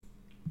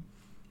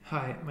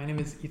Hi, my name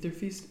is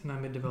Etherfeast, and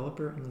I'm a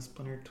developer on the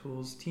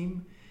Splintertools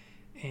team.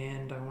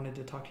 And I wanted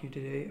to talk to you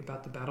today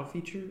about the battle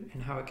feature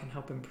and how it can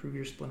help improve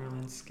your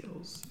Splinterlands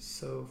skills.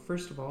 So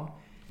first of all,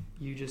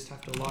 you just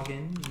have to log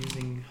in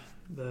using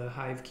the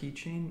Hive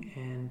keychain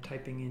and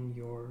typing in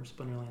your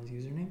Splinterlands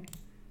username.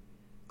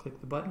 Click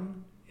the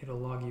button, it'll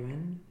log you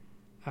in.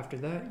 After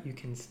that, you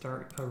can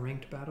start a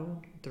ranked battle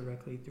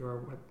directly through our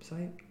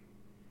website.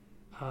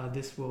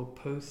 This will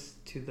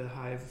post to the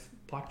Hive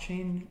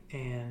blockchain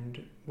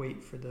and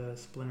wait for the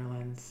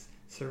Splinterlands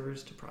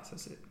servers to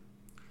process it.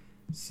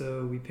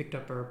 So we picked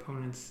up our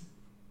opponent's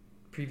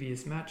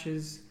previous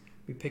matches,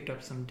 we picked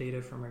up some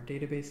data from our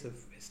database of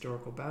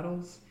historical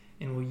battles,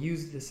 and we'll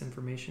use this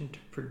information to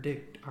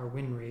predict our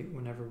win rate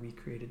whenever we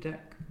create a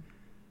deck.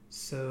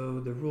 So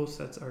the rule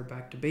sets are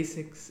back to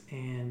basics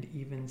and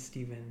even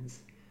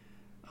Stevens.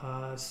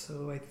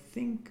 So I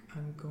think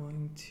I'm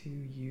going to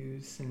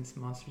use, since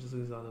monsters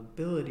lose all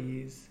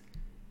abilities,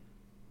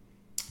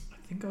 I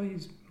think I'll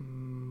use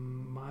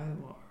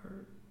Mylor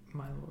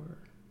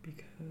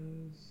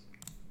because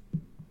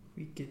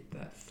we get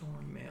that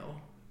Thorn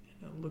Mail,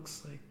 and it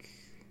looks like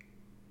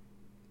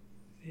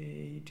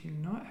they do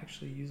not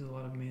actually use a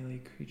lot of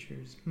melee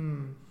creatures.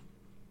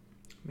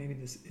 Maybe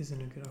this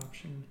isn't a good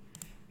option.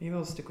 Maybe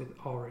I'll stick with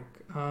Ulrich.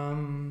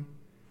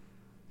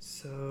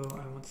 So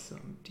I want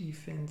some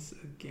defense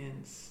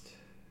against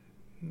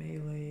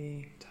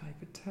melee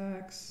type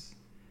attacks.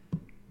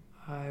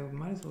 I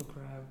might as well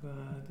grab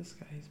this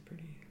guy. He's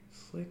pretty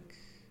slick.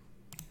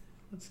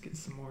 Let's get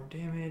some more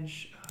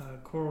damage.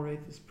 Coral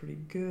Wraith is pretty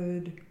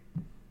good.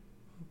 We'll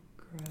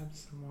grab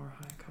some more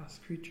high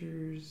cost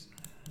creatures.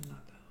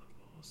 Not that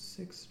level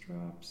 6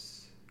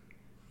 drops.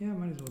 Yeah, I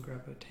might as well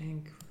grab a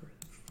tank for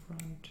the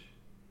front.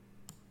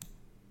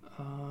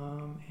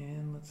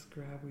 And let's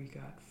grab, we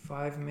got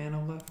 5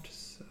 mana left,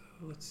 so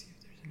let's see if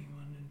there's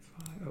anyone in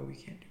 5. Oh, we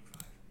can't do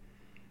 5.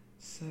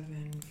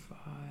 7, 5,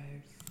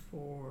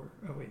 4,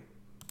 oh wait,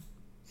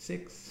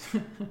 6,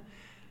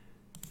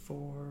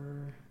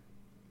 4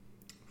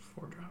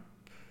 drop.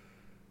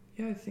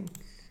 Yeah, I think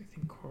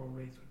Coral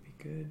Wraith would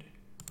be good.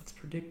 Let's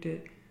predict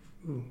it.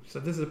 Ooh,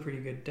 so this is a pretty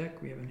good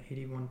deck. We have an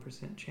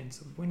 81%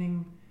 chance of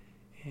winning,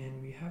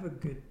 and we have a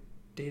good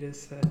data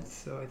set,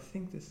 so I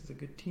think this is a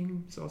good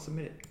team, so I'll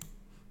submit it.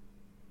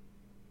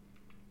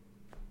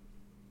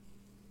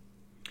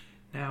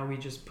 Now we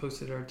just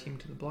posted our team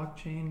to the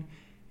blockchain,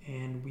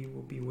 and we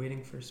will be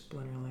waiting for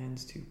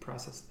Splinterlands to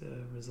process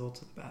the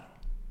results of the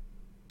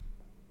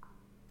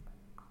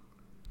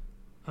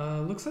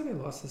battle. Looks like I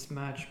lost this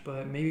match,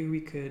 but maybe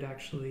we could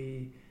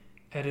actually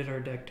edit our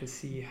deck to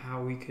see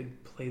how we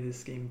could play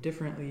this game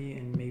differently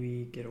and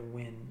maybe get a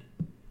win.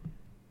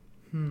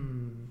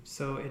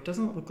 So it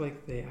doesn't look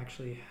like they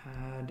actually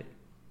had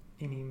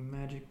any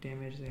magic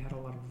damage. They had a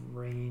lot of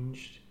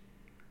ranged.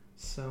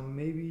 So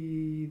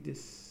maybe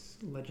this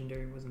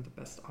legendary wasn't the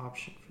best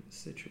option for the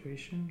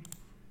situation.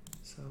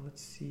 So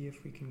let's see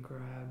if we can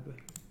grab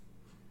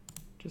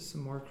just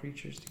some more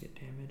creatures to get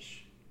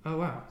damage. Oh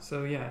wow,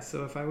 so yeah,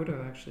 so if I would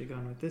have actually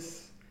gone with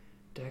this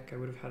deck, I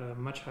would have had a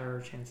much higher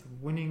chance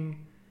of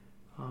winning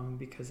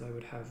because I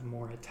would have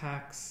more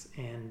attacks,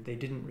 and they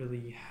didn't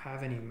really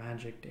have any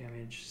magic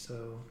damage,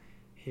 so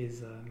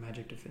his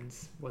magic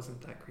defense wasn't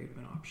that great of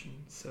an option.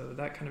 So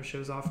that kind of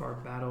shows off our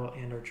battle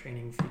and our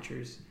training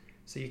features,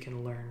 so you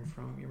can learn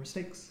from your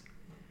mistakes.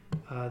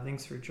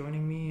 Thanks for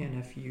joining me, and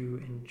if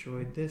you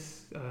enjoyed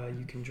this,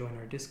 you can join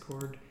our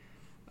Discord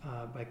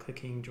by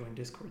clicking Join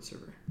Discord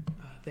server.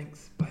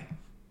 Thanks, bye.